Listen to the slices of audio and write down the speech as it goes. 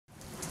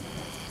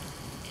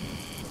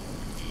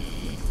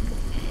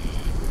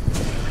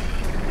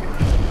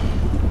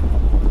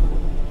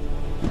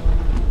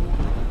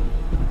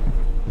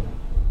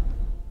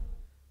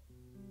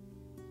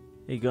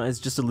guys,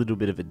 just a little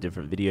bit of a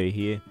different video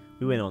here.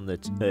 We went on the,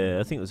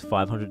 I think it was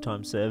 500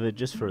 times server,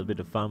 just for a bit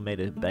of fun, made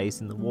a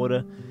base in the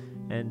water,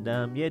 and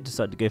yeah,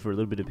 decided to go for a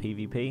little bit of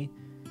PvP.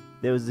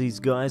 There was these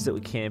guys that were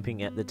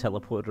camping at the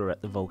teleporter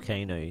at the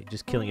volcano,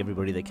 just killing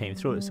everybody that came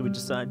through it, so we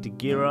decided to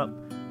gear up,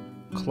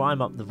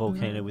 climb up the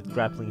volcano with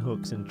grappling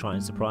hooks and try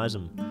and surprise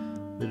them.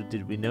 Little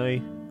did we know,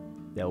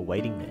 they were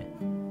waiting there.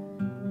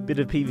 Bit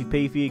of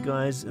PvP for you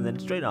guys, and then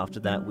straight after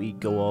that we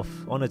go off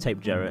on a tape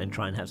jarrow and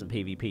try and have some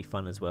PvP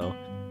fun as well.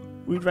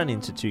 We ran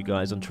into two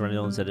guys on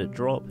Terrenons at a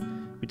drop.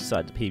 We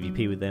decided to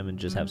PvP with them and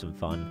just have some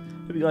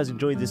fun. Hope you guys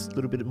enjoyed this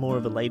little bit more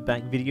of a laid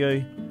back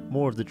video.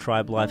 More of the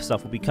tribe life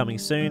stuff will be coming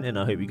soon, and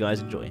I hope you guys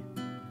enjoy.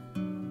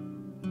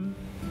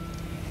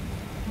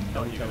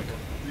 Oh, you gotta go.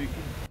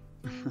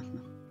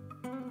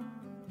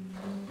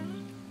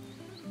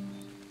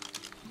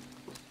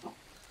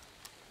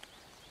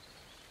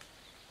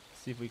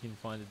 See if we can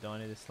find a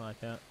dino to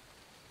snipe out.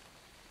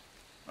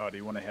 Oh, do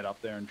you want to head up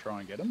there and try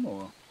and get him,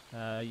 or?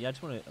 Yeah, I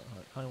just want to. I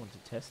kind of want to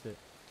test it.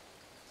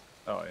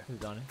 Oh yeah. Here's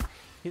a dino.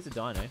 Here's a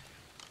dino.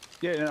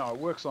 Yeah, no, it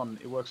works on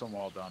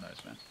wild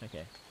dinos, man.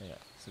 Okay, yeah.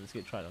 So let's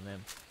get tried on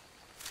them.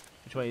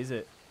 Which way is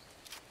it?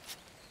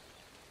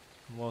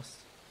 I'm lost.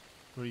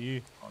 Where are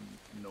you? On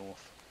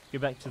north. Go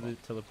back to the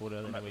teleporter.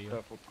 I don't know where you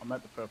are. I'm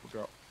at the purple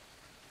drop.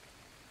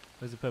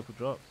 Where's the purple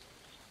drop?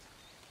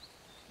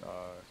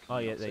 Oh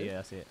yeah, there. Yeah,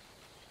 I see it.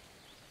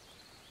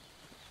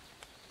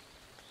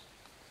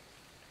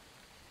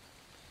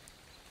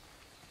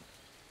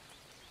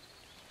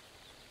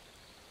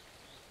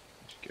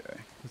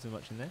 Okay. Is there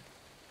much in there?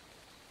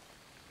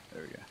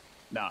 There we go.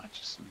 Nah,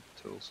 just some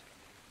tools.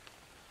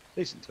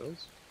 Decent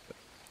tools.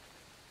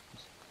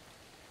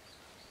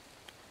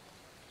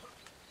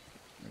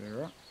 There,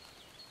 right.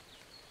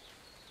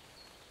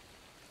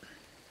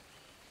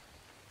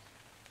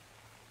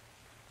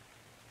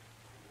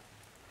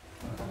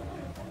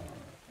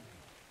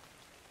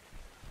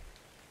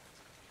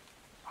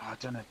 Oh, I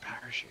don't have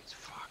parachutes.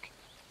 Fuck.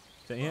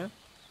 Is that here?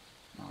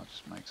 No, I'll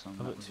just make some.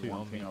 I've got two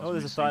on me. Oh,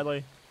 there's a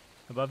silo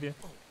above you.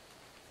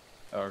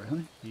 Oh,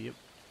 really? Yep.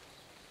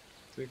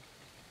 Sick.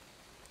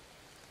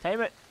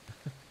 Tame it!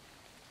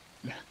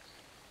 Yeah.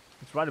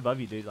 It's right above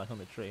you, dude, like on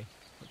the tree.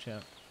 Watch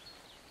out.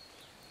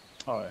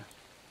 Oh, yeah.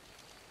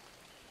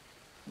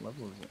 What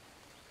level is it?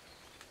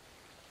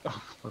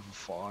 Oh, level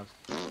 5.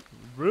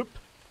 Roop!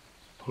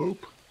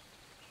 Poop.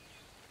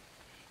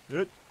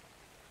 Good.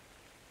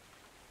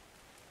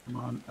 Come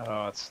on.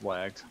 Oh, it's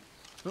lagged.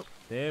 Oh,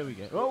 there we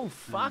go. Oh,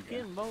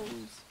 fucking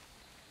balls!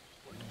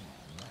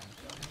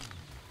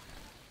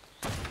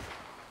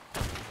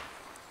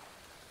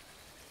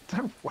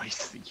 Don't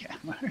waste the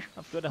ammo.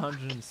 I've got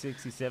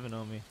 167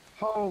 on me.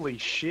 Holy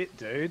shit,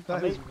 dude.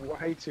 That is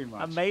way too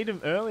much. I made him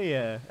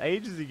earlier,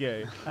 ages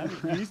ago. I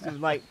haven't used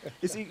him. Like,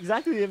 it's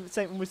exactly the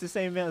same, almost the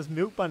same amount as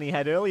Milk Bunny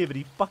had earlier, but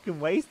he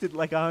fucking wasted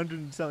like 100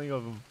 and something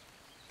of them.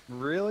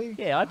 Really?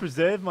 Yeah, I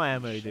preserve my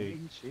ammo,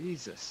 dude.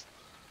 Jesus.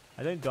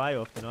 I don't die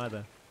often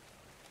either.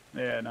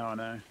 Yeah, no, I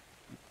know.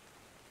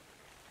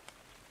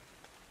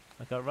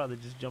 Like, I'd rather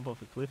just jump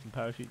off a cliff and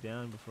parachute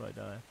down before I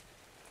die.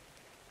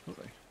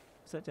 Really?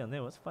 What's that down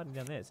there? What's fighting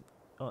down there?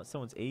 Oh, it's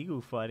someone's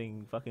eagle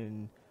fighting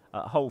fucking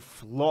a whole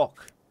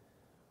flock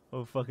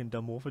of fucking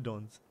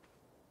Dimorphodons.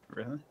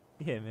 Really?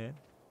 Yeah, man.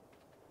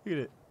 Look at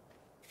it.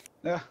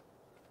 Yeah.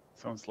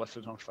 Someone's left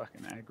it on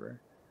fucking aggro.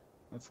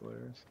 That's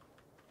hilarious.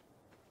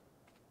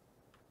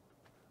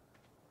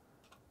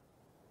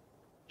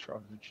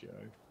 Tribe of Joe.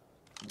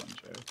 One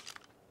Joe.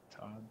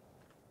 Tard.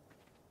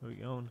 Where are we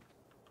going?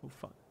 Oh,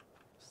 fuck.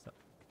 Stop.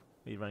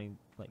 Are you running,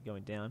 like,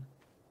 going down?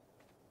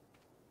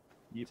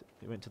 Yep.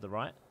 It went to the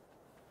right?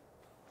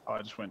 Oh,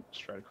 I just went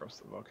straight across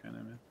the volcano,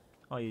 man.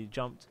 Oh, you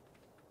jumped.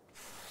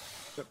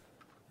 Yep.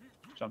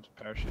 Jumped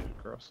and parachuted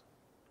across.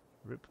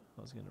 Rip.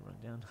 I was going to run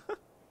down.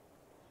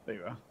 There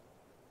you are.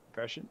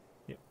 Parachute?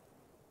 Yep.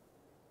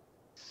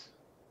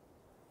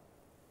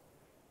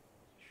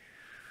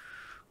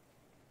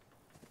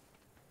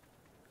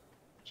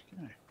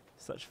 Okay.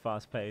 Such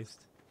fast paced.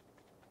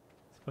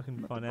 It's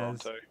fucking fun I'm at as.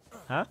 the Bronto.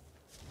 Huh?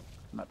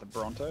 I'm at the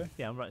Bronto.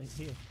 Yeah, I'm right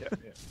here. Yeah,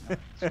 yeah. No,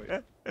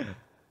 sweet.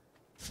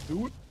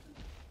 Do it.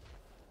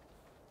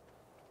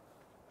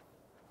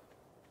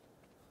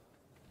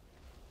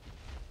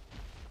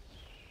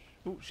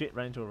 Oh shit,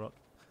 ran into a rock.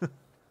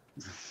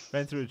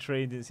 Ran through a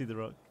tree and didn't see the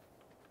rock.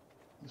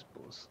 This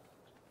boss.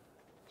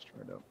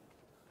 Straight up.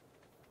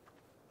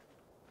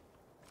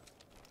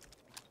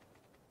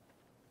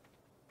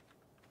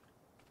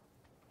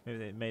 Maybe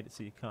they made it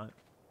so you can't.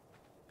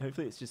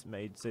 Hopefully it's just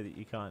made so that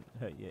you can't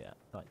hurt your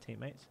like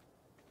teammates.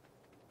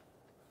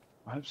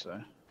 I hope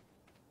so.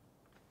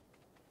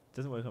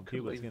 Doesn't work on Could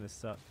people, it's leave. gonna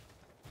suck.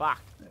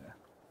 Fuck! Yeah.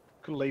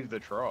 Could leave the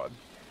tribe.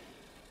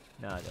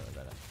 No, I don't worry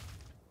about that.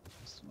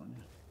 That's the one,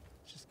 yeah.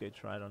 Let's just go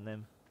try it on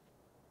them.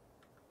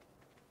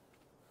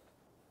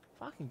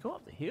 Fucking go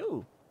up the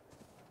hill!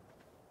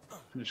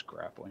 I'm just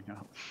grappling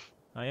up.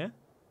 Oh yeah?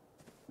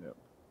 Yep.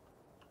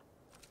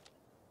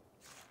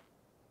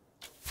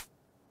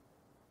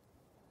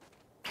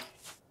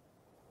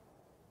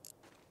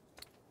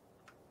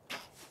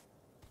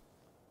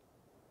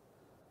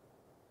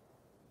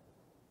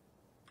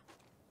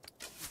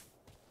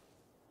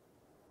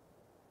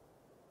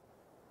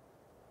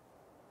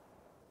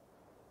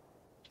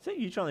 Is that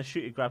you trying to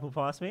shoot your grapple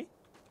past me?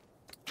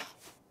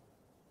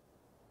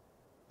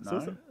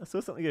 No. I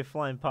saw something go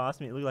flying past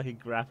me. It looked like a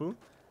grapple.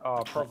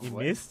 Oh, probably. You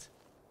missed.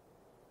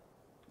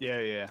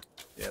 Yeah.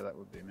 That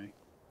would be me.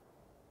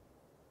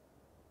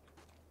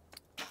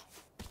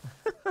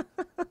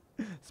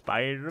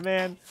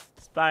 Spider-Man,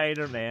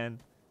 Spider-Man,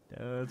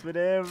 does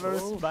whatever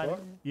Oh, spider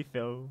fuck. you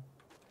feel.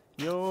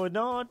 You're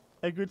not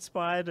a good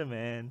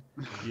Spider-Man.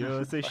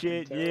 You're so Fucking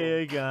shit, terrible.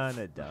 you're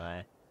gonna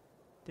die.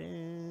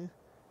 Dun,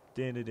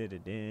 dun, dun, dun, dun,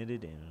 dun, dun,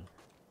 dun.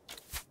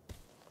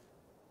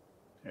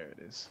 There it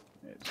is.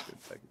 Yeah, just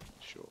gotta take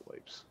short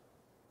leaps.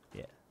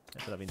 Yeah,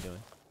 that's what I've been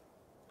doing.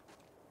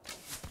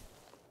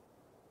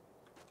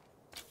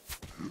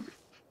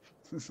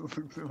 This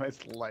looks the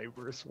most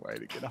laborious way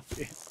to get up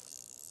here.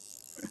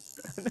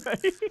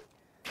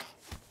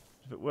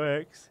 If it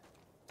works.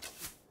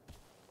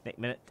 Next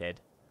minute, dead.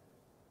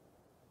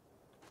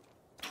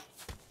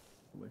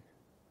 Look.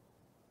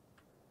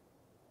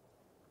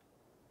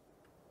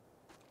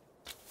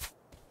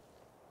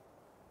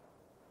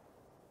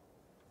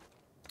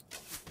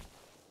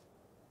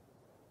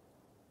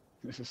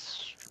 This is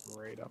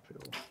straight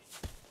uphill.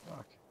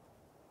 Fuck.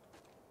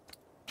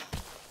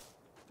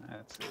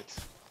 That's it.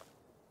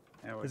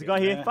 Now we're There's a guy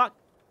getting here. there. Fuck.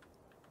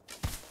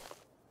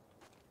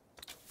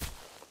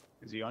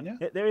 Is he on you?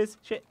 Yeah, there he is.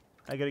 Shit.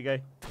 I gotta go.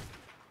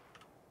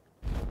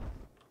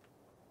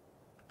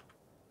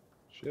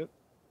 Shit.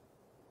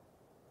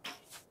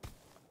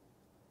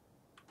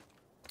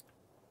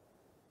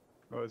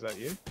 Oh, is that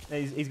you?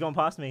 No, he's gone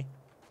past me.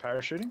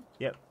 Parachuting?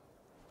 Yep.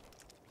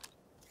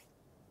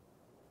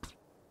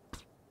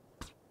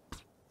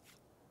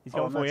 He's Oh,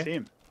 going and for that's you.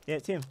 him. Yeah,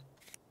 it's him.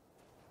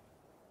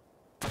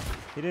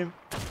 Hit him.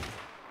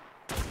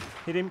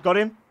 Hit him. Got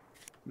him.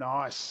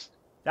 Nice.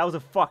 That was a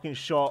fucking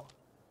shot.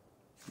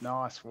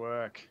 Nice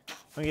work. I'm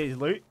gonna get his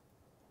loot.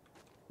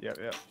 Yep.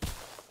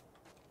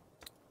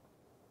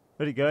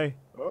 Where'd he go?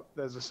 Oh,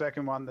 there's a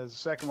second one. There's a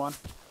second one.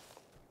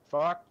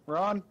 Fuck.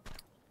 Run.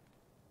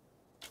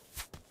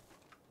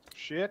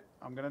 Shit.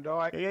 I'm gonna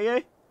die. Yeah.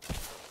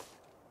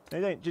 No,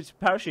 you don't. Just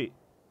parachute.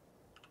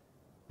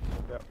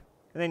 Yep.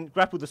 And then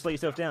grapple to slow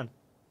yourself down.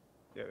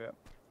 Yep.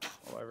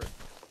 All over it.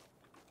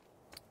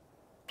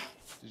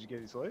 Did you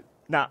get his loot?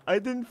 Nah, I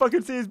didn't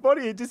fucking see his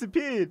body. It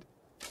disappeared.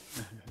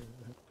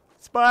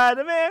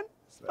 Spider-Man.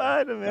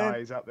 Spider-Man. No,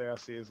 he's up there. I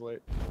see his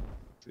loot.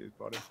 See his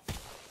body.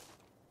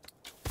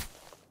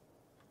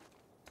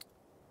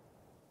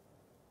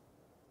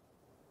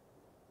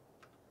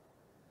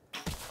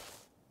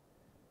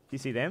 You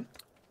see them?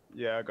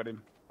 Yeah, I got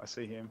him. I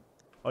see him.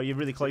 Oh, you're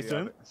really close to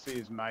him? I see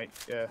his mate.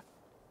 Yeah.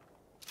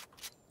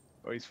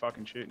 Oh, he's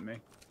fucking shooting me.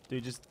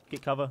 Dude, just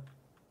get cover.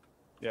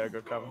 Yeah, I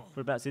got cover.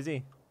 Whereabouts is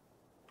he?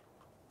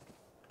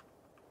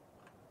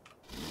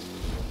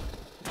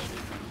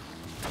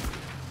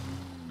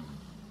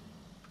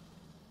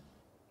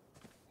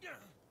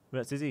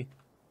 Whereabouts is he?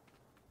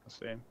 I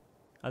see him.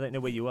 I don't know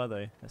where you are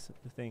though. That's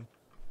the thing.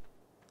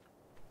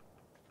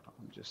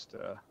 I'm just,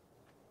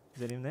 Is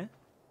that him there?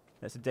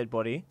 That's a dead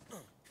body.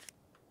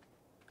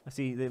 I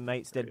see the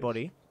mate's There dead he is.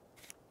 body.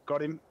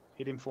 got him.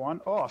 Hit him for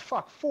one. Oh,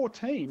 fuck.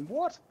 14.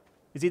 What?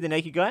 Is he the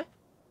naked guy?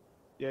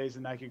 Yeah, he's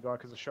a naked guy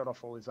because I shot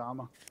off all his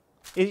armor.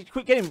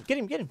 Quick, get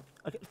him.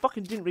 I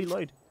fucking didn't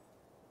reload.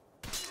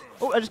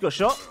 Oh, I just got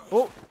shot.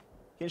 Oh,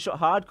 getting shot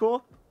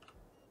hardcore.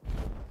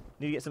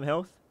 Need to get some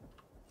health.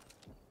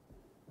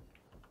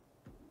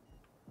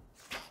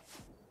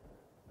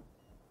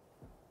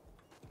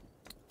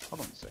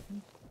 Hold on a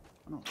second.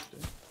 I know what to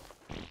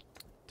do.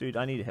 Dude,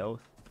 I need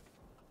health.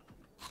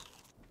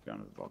 Going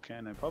to the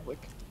Volcano public.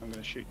 I'm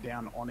going to shoot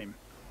down on him.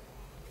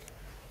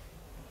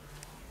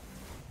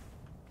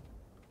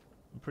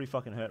 I'm pretty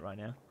fucking hurt right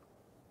now.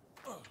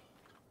 Yeah,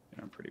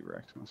 I'm pretty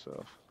wrecked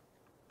myself.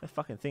 That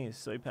fucking thing is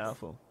so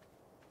powerful.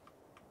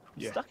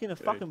 I'm Yeah, stuck in a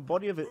dude. fucking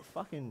body of a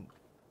fucking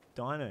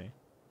dino.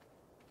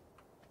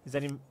 Is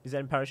that him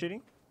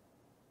parachuting?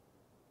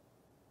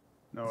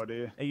 No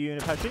idea. Are you in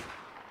a parachute?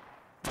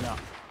 No.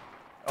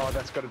 Oh,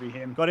 that's got to be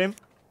him. Got him.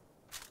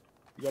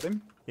 You got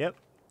him? Yep.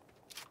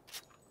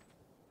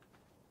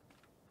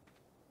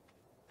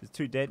 There's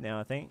two dead now,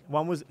 I think.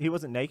 He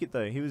wasn't naked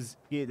though.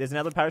 Yeah, there's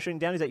another parachuting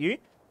down. Is that you?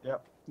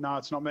 Yep. No,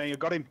 it's not me. I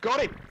got him. Got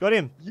him! Got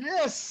him.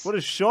 Yes! What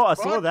a shot. I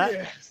saw Fuck that.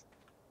 yes.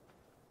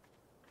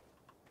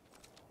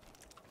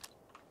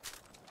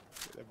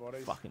 Get their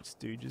bodies. Fucking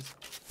stooges.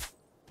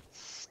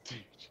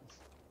 Stooges.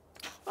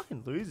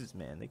 Fucking losers,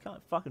 man. They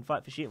can't fucking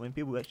fight for shit when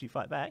people actually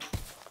fight back.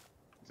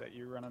 Is that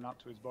you running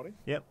up to his body?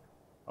 Yep.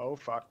 Oh,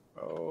 fuck.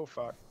 Oh,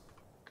 fuck.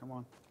 Come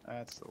on.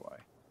 That's the way.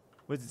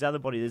 Where's his other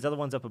body? There's other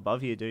ones up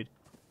above here, dude.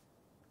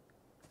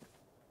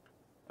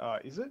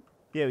 Is it?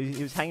 Yeah,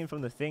 he was hanging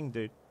from the thing,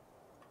 dude.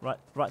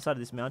 Right side of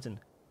this mountain.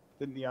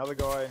 Didn't the other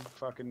guy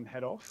fucking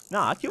head off?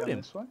 Nah, I killed down him.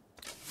 This way?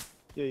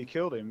 Yeah, you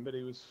killed him, but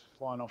he was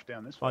flying off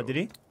down this way. Oh, did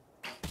he?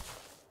 I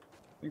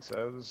think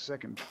so. It was the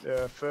second.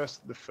 The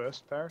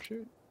first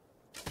parachute?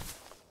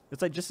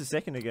 It's like just a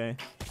second ago.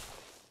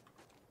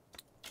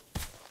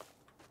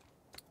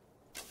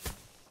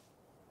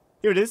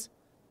 Here it is.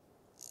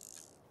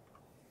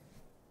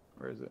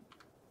 Where is it?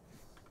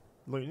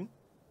 looting.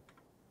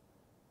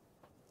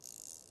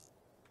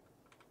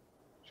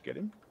 Did you get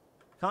him?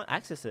 Can't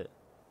access it.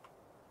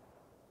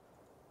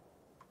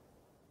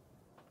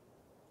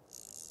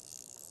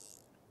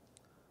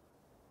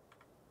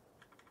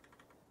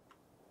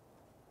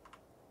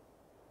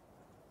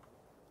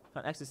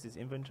 Can't access his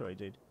inventory,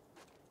 dude.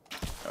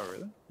 Oh,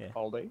 really? Yeah.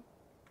 Hold E?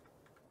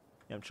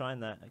 Yeah, I'm trying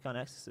that. I can't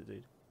access it,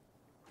 dude.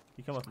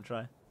 You come up and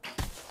try.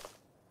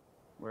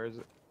 Where is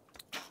it?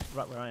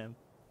 Right where I am.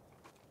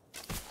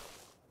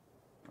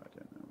 I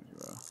don't know where you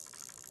are.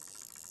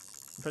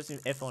 I'm pressing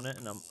F on it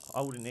and I'm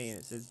holding E and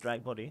it says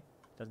drag body.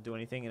 Doesn't do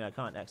anything and I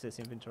can't access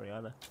inventory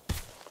either.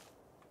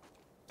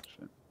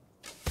 Shit.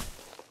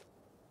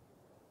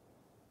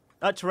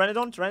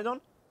 Pteranodon?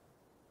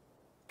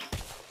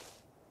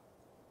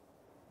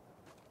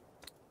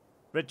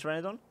 Red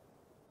Pteranodon?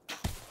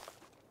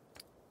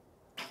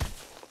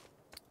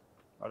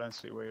 I don't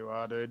see where you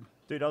are, dude.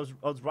 Dude, I was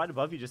right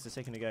above you just a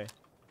second ago.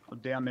 I'm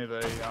down near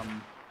the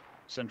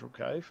central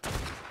cave.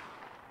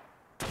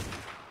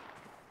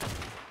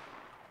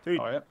 Dude,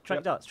 Oh, yeah.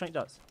 train darts.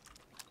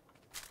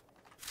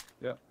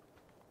 Yep.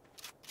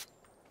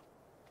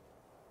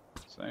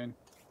 Same.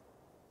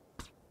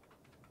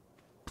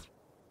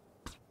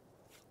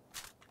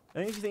 I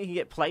don't think you can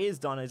get players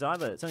dinos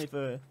either. It's only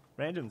for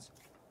randoms.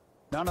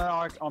 No,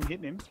 I'm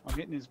hitting him. I'm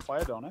hitting his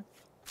player dino.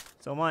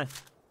 So am I.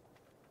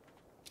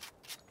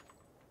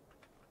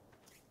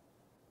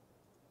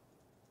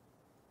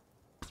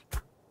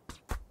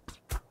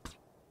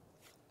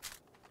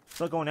 It's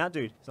not going out,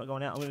 dude. It's not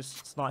going out. I'm gonna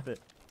snipe it.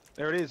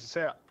 There it is. It's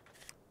out.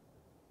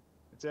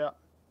 It's out.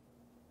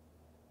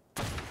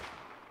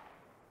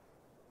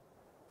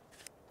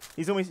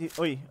 He's almost.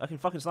 Oi, I can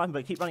fucking snipe him, but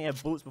I keep running out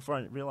of bullets before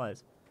I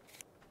realise.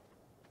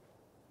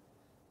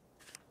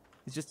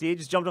 He's just here.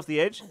 Just jumped off the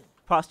edge.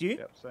 Past you.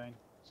 Yep,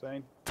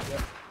 seen.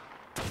 Yep.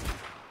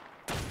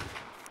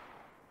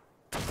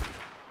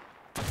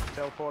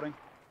 Teleporting.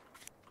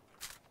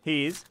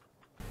 He is.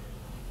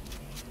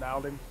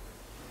 Nailed him.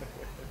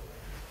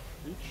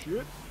 Eat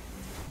shit.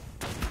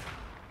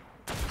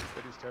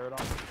 Get his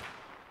pterodon.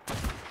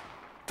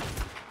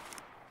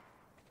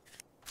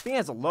 Thing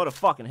has a lot of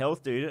fucking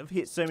health, dude. I've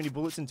hit so many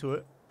bullets into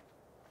it.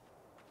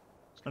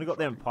 I only got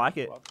there and pike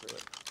it. Love to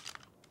it.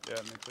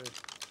 Yeah, me too.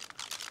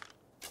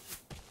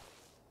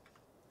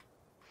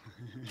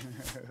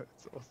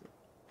 That's awesome.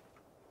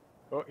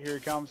 Oh, here he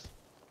comes.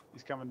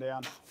 He's coming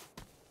down.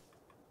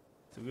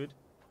 So good.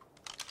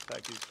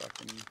 Take his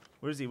fucking...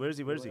 Where is he?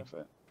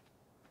 effort.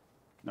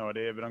 No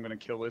idea, but I'm gonna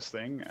kill this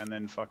thing and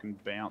then fucking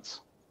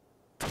bounce.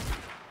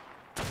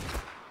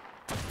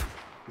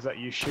 Is that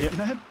you shooting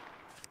it?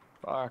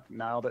 Fuck,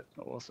 nailed it.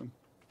 Awesome.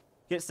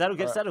 Get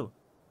saddle.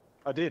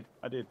 I did.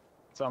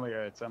 It's only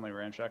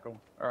ramshackle.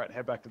 Alright,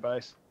 head back to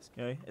base.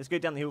 Let's go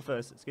down the hill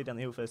first. So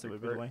we're a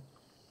bit away.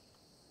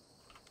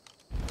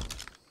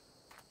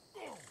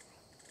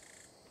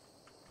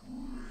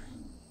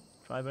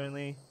 Tribe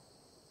only.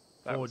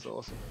 That Forge. was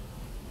awesome.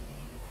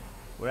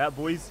 We're out,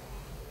 boys.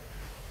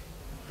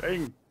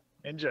 Bing!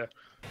 Ninja.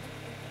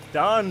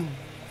 Done,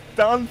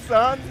 son.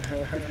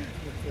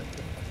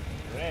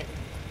 Wrecked.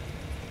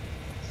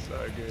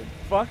 So good.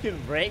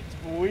 Fucking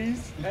wrecked,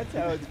 boys. That's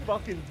how it's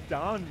fucking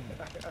done.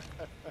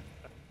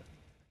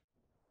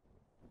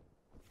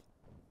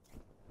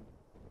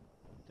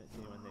 Don't see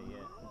anyone there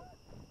yet.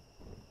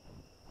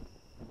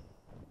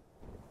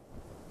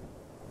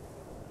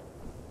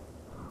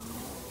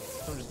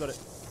 Someone just got it.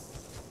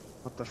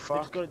 What the They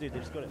fuck? just got it, dude. They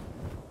just got it.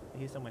 They're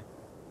here somewhere.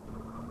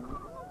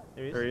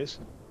 There he is. There he is.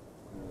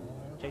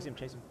 Chase him.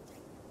 Dude,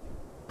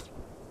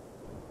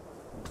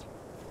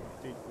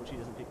 well, she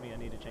doesn't pick me. I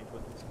need to change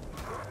weapons.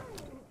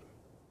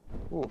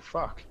 Oh,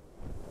 fuck.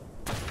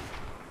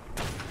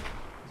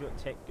 He's got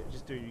tech.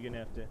 Just dude, you're gonna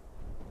have to.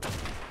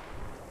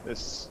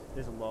 This...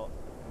 There's a lot.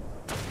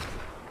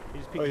 He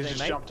just picked Oh, he his just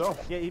mate. jumped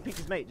off. Yeah, he picked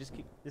his mate. Just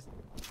kick this.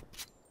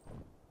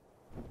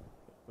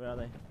 Where are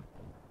they?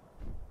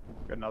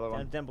 Got another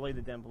one. Down below.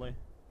 They're down below.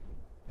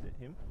 Is it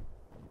him?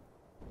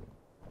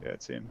 Yeah,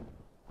 it's him.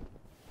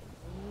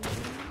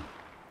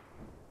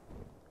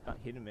 Can't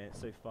hit him, man.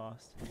 It's so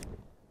fast.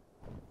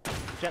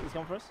 Chat, he's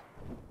gone for us.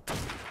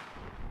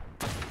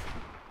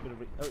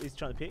 Oh, he's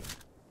trying to pick.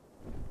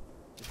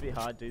 It's a bit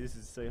hard, dude. This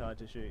is so hard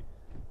to shoot.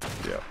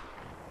 Yeah.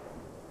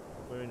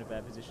 We're in a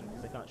bad position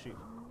because they can't shoot.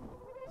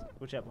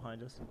 Watch out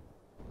behind us.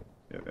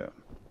 Yeah.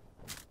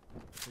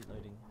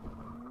 Reloading.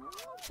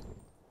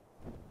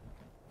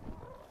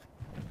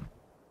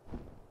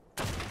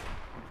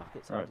 Fuck,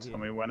 it's hard Alright, to tell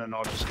hit. me when and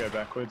I'll just go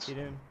backwards. Hit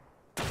him.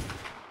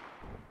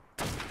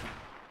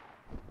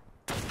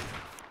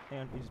 Hang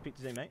on, he just picked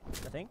his own mate,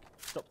 I think.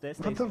 Stop there,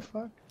 What stay. the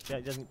fuck? Yeah,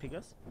 he doesn't pick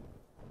us.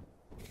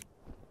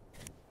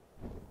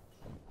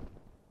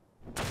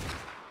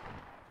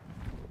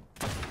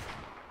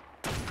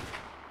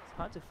 It's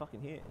hard to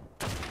fucking hit.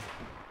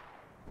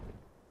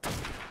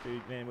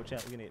 Dude, man, watch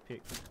out, we're gonna get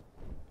picked.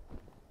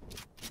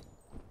 Just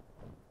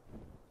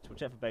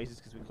watch out for bases,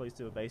 because we're close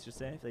to a base just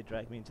there. If they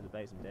drag me into the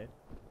base, I'm dead.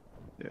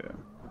 Yeah.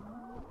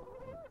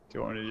 Do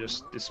you want me to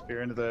just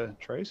disappear into the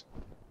trees?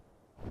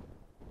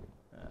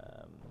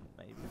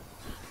 Maybe.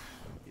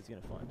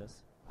 gonna find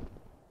us.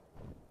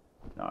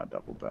 No, I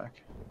doubled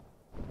back.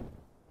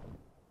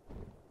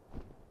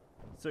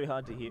 It's so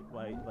hard to hit,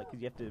 like, cause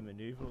you have to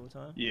maneuver all the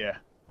time. Yeah.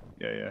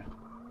 Yeah, yeah.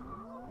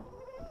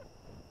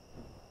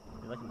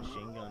 You're like a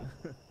machine gun.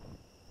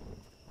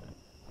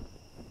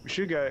 We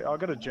should go. I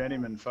got a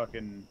journeyman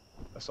fucking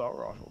assault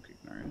rifle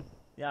kicking around.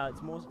 Yeah,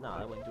 it's more. No,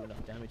 that won't do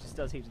enough damage. It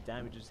does heaps of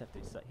damage. You just have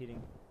to start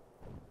hitting.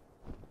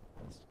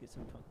 Let's get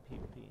some fucking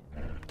PvP in.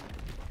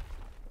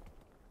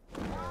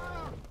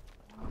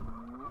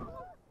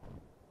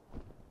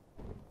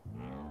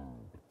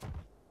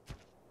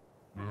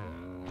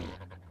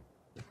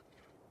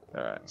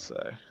 Alright, so.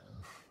 What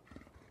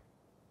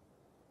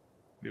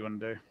do you want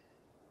to do?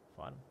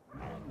 Fight him.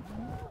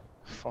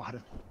 Fight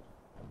him.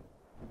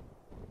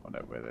 Find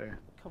out where they're.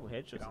 A couple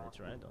headshots in the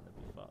Pteranodon, they'd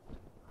be fucked.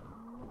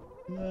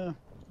 Yeah.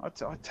 I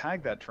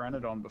tagged that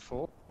Pteranodon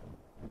before.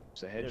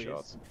 So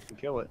headshots. You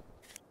kill it.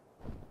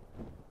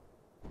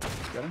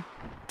 Got him?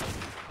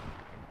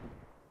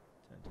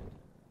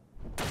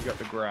 You got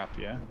the grap,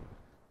 yeah?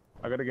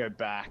 I gotta go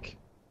back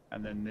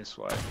and then this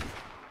way.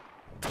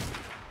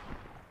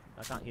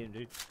 I can't hit him,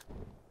 dude.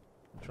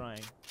 I'm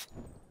trying.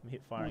 I'm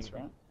hit firing. That's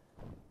right.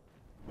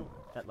 Ooh,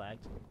 that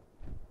lagged.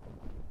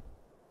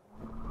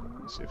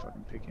 Let's see if I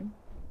can pick him.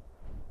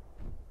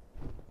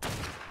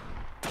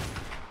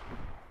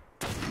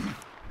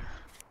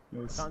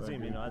 Can't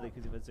zoom in either,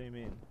 because if I zoom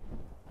in...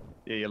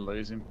 Yeah, you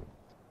lose him.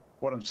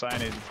 What I'm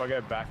saying is, if I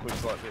go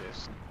backwards like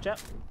this... Chap!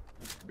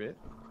 A bit.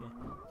 Yeah.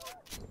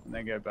 And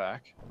then go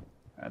back.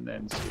 And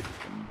then see if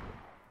I can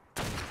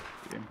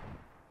hit him.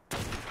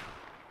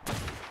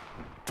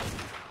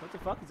 What the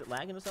fuck? Is it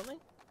lagging or something?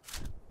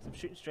 I'm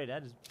shooting straight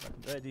at his...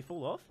 Did he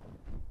fall off?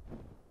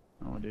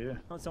 No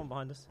idea. Oh, someone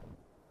behind us.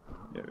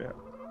 Yeah, yeah.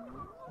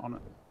 On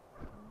it.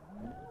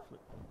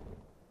 Flip.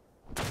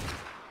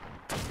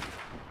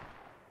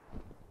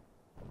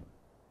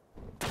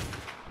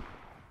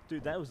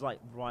 Dude, that was like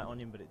right on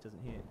him, but it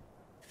doesn't hit.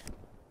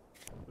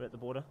 We're at the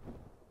border.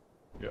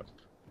 Yep.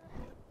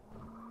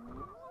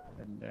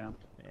 Heading down.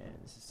 Man,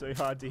 this is so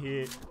hard to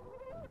hit.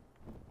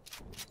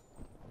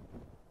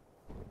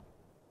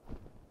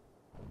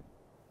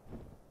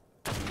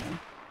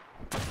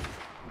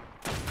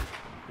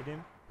 Hit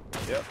him.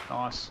 Yep,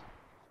 nice.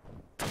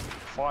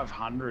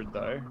 500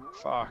 though.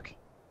 Fuck.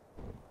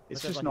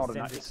 It's just like not a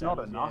enough. center It's not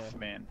cells, enough, yeah.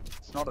 man.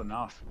 It's not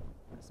enough.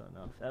 That's not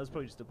enough. That was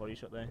probably just a body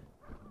shot though.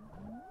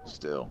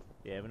 Still.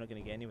 Yeah, we're not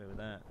going to get anywhere with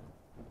that.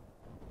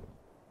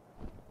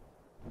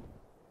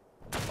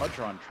 I'd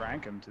try and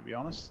trank him, to be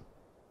honest.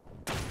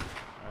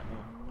 Alright,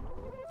 now.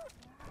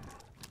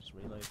 Just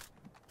reload.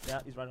 Yeah,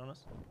 he's right on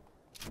us.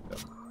 Yep.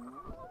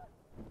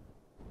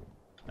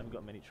 I haven't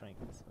got many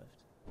trinkets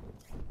left.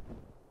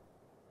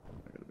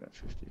 I've got about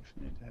 50 if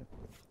you need to have.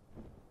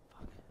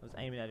 Fuck. I was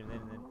aiming at him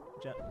then and then.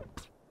 Yes.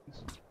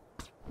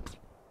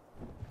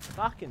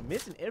 Fucking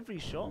missing every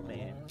shot,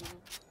 man.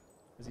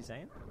 Was he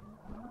saying?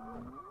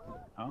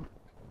 Huh?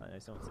 I know,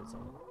 someone said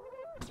something.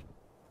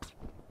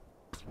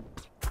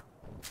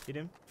 Hit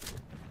him.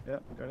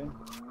 Yep, got him.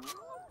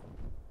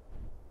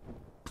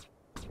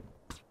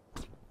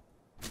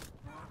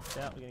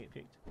 Out, we're gonna get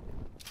picked.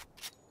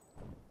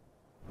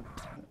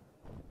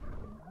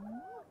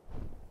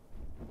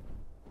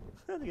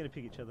 They're gonna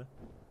pick each other.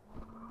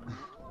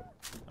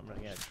 I'm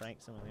running out of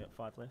tranks, I've only got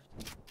 5 left.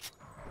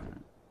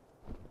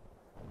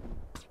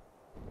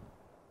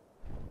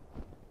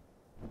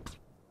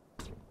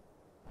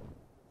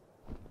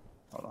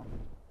 Hold on.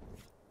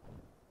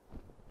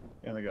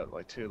 You only got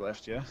like 2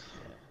 left, yeah?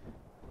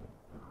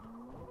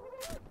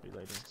 Yeah.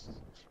 Reloading.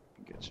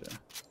 Get you.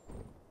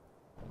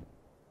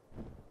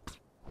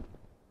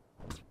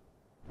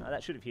 No,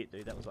 that should have hit,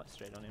 dude. That was like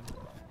straight on him.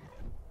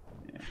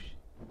 Yeah.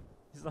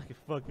 This is like a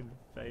fucking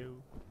fail.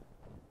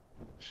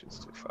 Shit's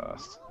too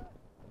fast.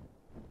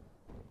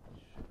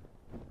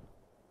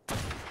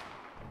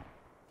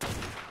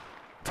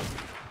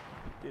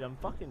 Dude, I'm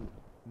fucking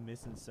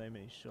missing so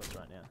many shots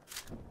right now.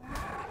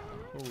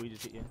 Oh, we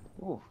just hit you.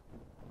 Ooh.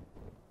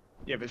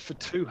 Yeah, but for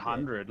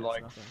 200, Yeah,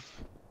 like... nothing.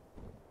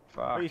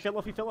 Fuck. Oh, you fell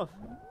off, you fell off.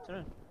 Turn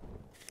around.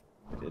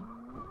 I did.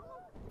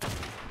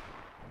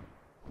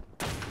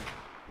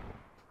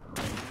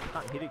 You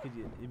can't hit it because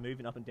you're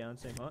moving up and down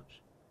so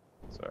much.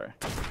 Sorry.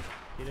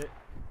 Hit it.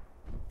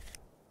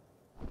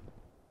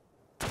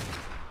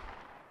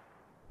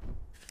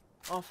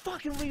 Oh,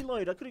 fucking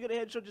reload! I could have got a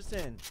headshot just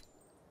then.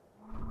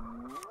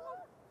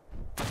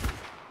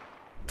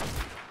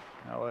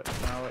 Nail it,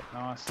 nail it,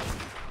 nice.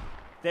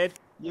 Dead.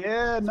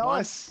 Yeah, It's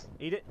nice! mine.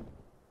 Eat it.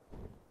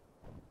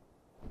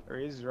 There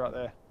he is, he's right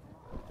there.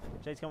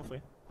 Jade's coming for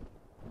you.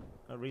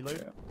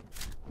 Reload. Yeah.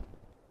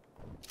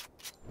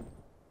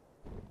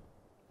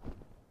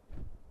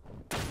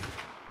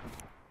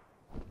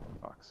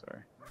 Fuck,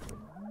 sorry.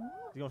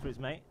 He's going for his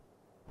mate.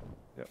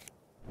 Yep.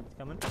 He's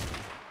coming.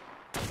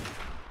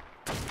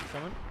 He's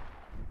coming.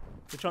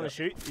 He's trying to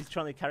shoot. He's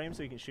trying to carry him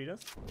so he can shoot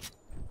us.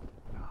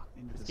 Oh,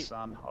 into the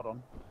sun, hold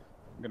on.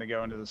 I'm gonna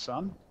go into the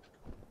sun,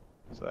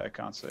 so they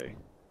can't see.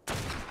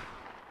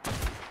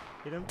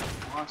 Hit him.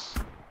 Nice.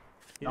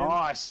 Hit him.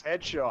 Nice,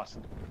 headshot.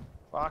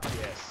 Fuck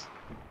yes.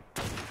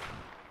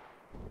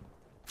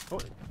 Oh,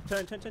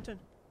 turn.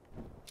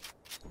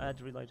 I had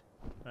to reload.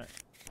 Right.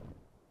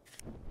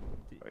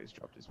 Oh, he's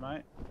dropped his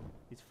mate.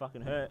 He's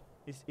fucking hurt.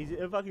 He's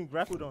fucking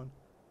grappled on.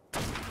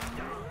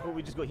 Oh,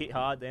 we just got hit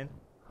hard then.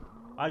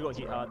 I got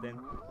hit hard then.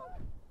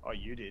 Oh,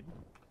 you did?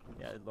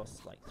 Yeah, I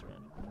lost like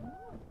 300.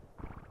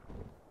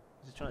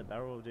 He's just trying to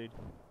barrel, dude.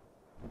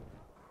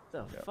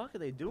 What the fuck are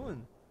they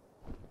doing?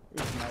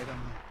 He's made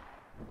him.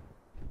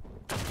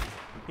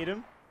 Hit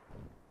him.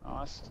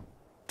 Nice.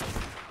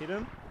 Hit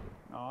him.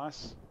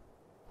 Nice.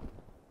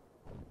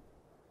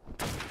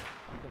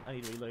 I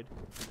need to reload.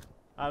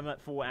 I'm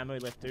at 4 ammo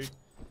left, dude.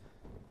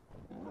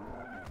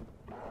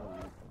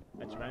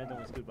 That Pteranodon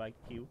was good by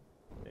kill.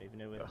 Don't even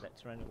know where that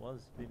Pteranodon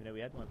was. Didn't even know we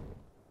had one.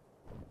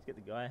 Let's get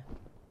the guy.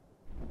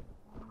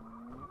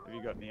 Have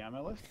you got any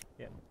ammo left?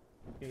 Yep.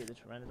 Gonna get the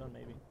Pteranodon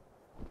maybe.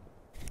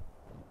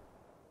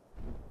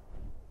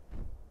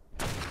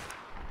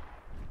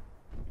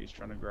 He's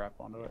trying to grab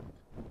onto it.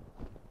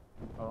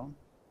 Hold on.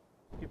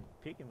 You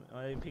pick him.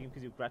 I didn't pick him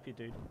because he'll grab you,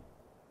 dude.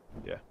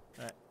 Yeah.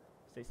 Alright.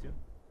 Stay still.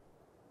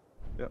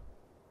 Yep.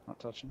 Not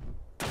touching.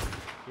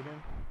 Hit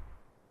him.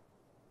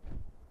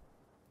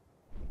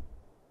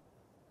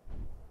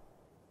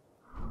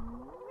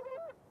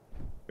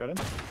 Got him?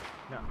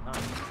 No.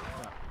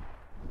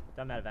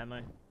 I'm out of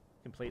ammo.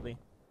 Completely.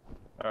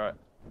 Alright.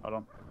 Hold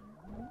on.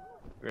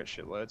 We got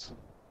shitloads.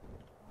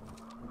 I'm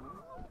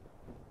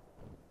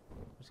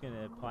just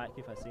gonna pike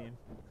if I see him.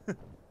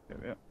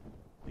 Yep.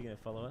 They're gonna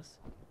follow us.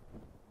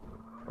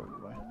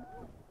 Probably.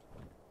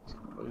 He's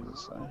gonna lose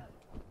us, so.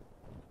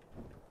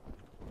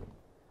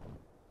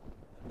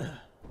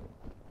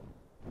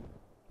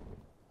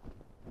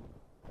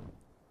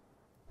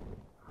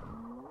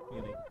 I'm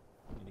gonna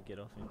get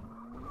off him.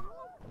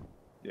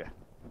 Yeah. Get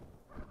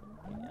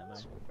ammo.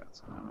 Let's got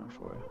some ammo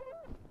for you.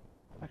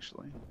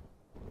 Actually.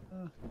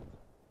 Do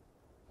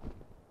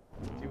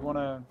you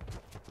wanna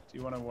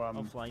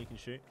Offline you can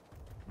shoot.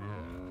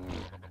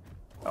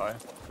 Oh yeah,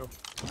 cool.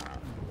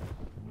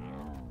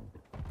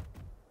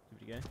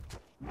 Give it a go.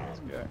 Let's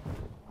go.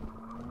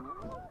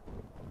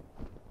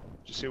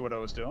 Did you see what I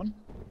was doing?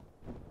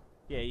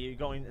 Yeah, you're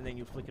going and then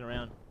you're flicking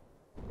around.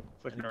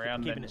 Flicking And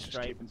around keeping and it just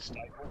straight. keeping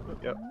stable.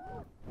 Yep.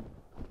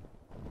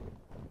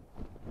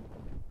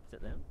 Is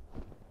that them?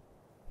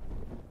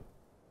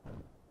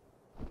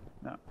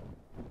 No.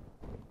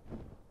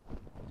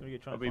 So we go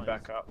try I'll and be find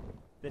back us. up.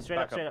 They're straight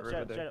back up. up the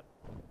river, dude.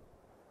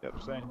 Yep,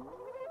 seen.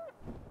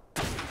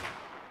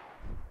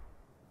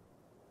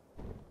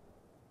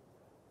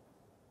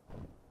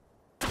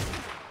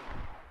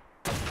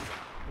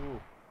 Ooh.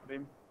 Got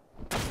him.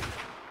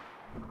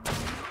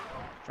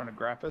 Trying to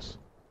grab us.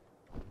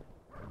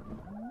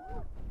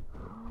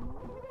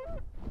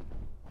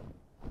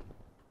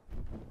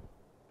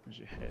 Where's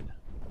your head?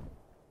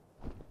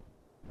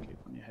 Keep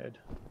on your head.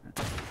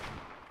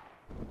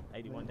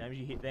 81 damage.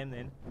 You hit them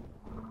then.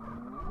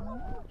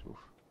 Oof.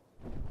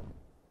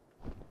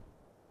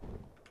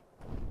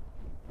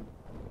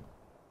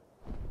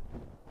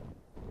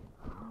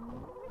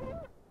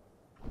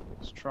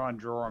 Just try and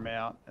draw them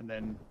out, and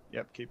then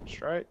yep, keep it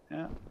straight.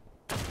 Yeah.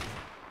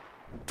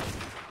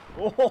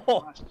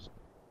 Oh, Nice.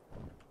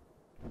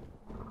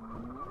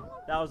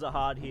 that was a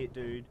hard hit,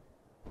 dude.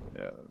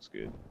 Yeah, that was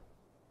good.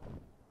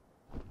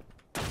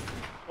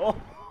 Oh,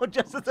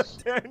 just as I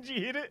turned,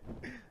 you hit it.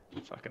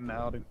 Fucking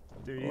nailed him.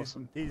 Dude,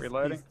 Awesome. His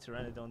Reloading.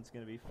 Pteranodon's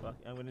gonna be fuck.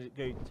 I'm gonna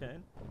go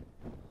turn.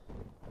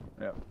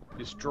 Yep.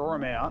 Just draw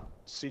them out.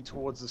 See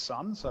towards the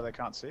sun, so they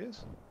can't see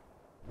us.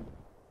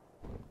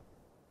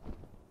 Where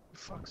the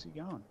fuck's he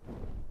going?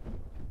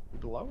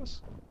 Below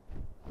us?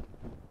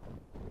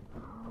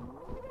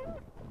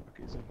 Fuck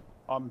is he?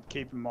 I'm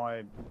keeping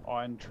my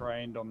iron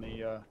trained on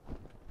the.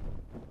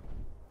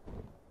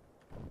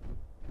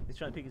 He's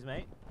trying to pick his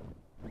mate.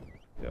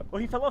 Yep. Oh,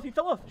 he fell off. He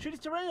fell off. Shoot his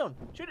Pteranodon.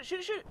 Shoot it. Shoot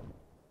it. Shoot it.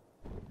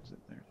 Is it?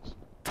 There it is.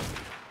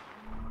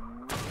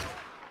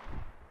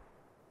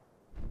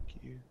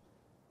 Thank you.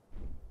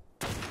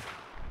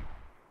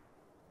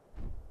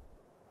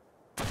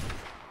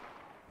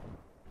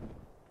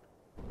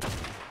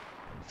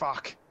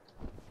 Fuck.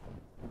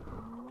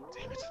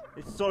 Damn it.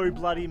 It's so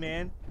bloody,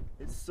 man.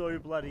 It's so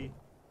bloody.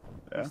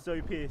 Yeah. I'm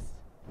so pissed.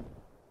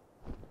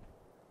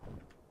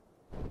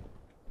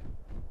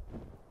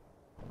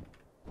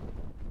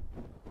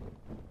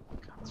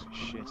 Can't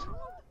see shit.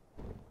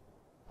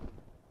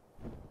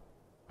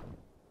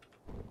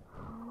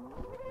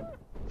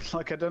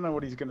 Like, I don't know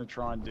what he's going to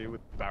try and do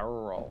with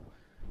barrel roll.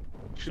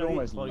 Should So he-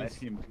 almost well, let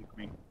he's- him pick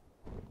me.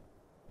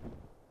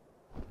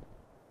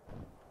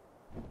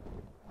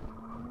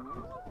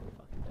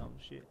 Fucking dumb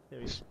shit. There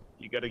he is.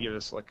 You got to give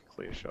us like a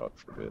clear shot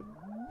for a bit.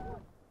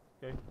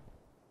 Go.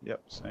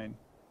 Yep, seen.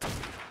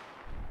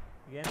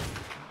 Again.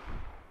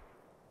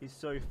 He's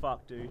so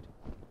fucked, dude.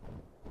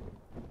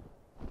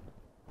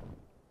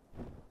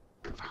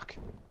 Fuck.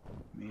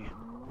 Me.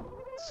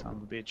 Son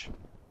of a bitch.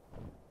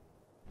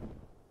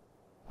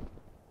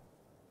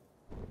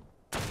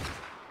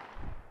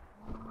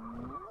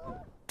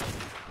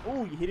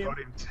 Oh, you hit him. Got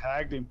him,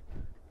 tagged him.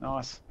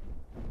 Nice.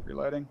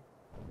 Reloading.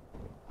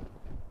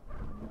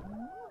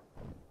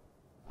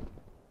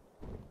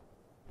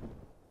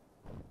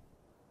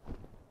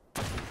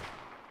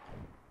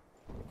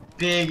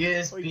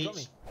 biggest Oh, you got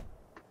me. bitch.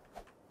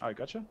 Oh,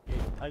 gotcha. Yeah,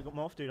 I got him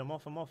off, dude. I'm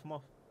off.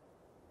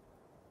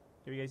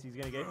 Here he goes. He's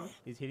gonna go.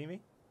 He's hitting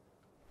me.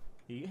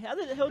 How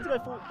the hell did I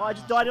fall? Oh, I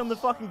just died on the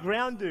fucking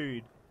ground,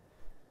 dude.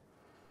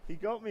 He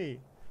got me.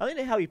 I don't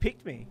know how he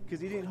picked me, because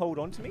he didn't hold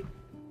on to me.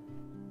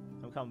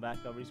 I'm coming back.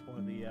 I'll respawn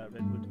at the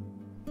redwood.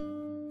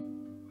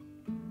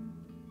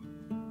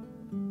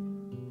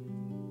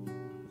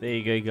 There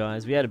you go,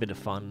 guys. We had a bit of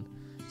fun.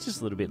 It's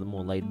just a little bit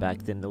more laid back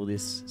than all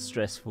this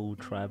stressful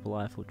tribe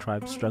life or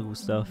tribe struggle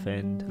stuff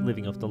and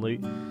living off the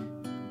loot.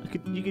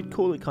 You could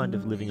call it kind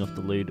of living off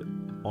the loot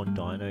on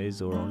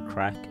dinos or on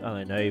crack.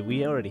 I don't know.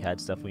 We already had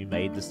stuff. We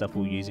made the stuff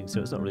we were using,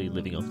 so it's not really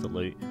living off the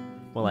loot.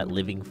 More like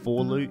living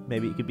for loot.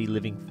 Maybe it could be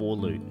living for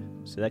loot.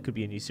 So that could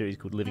be a new series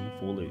called Living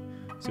for Loot.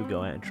 So we'll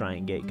go out and try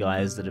and get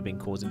guys that have been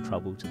causing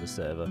trouble to the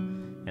server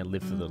and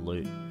live for the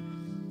loot.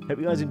 Hope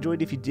you guys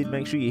enjoyed. If you did,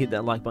 make sure you hit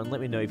that like button.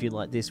 Let me know if you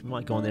like this. We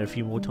might go on there a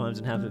few more times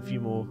and have a few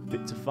more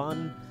bits of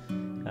fun.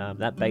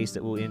 That base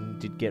that we're in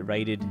did get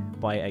raided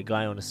by a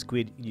guy on a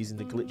squid using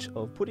the glitch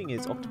of putting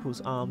his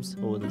octopus arms,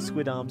 or the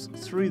squid arms,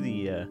 through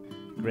the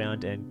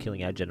ground and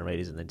killing our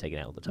generators and then taking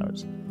out all the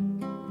turrets.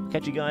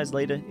 Catch you guys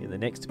later in the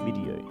next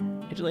video.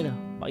 Catch you later.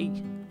 Bye.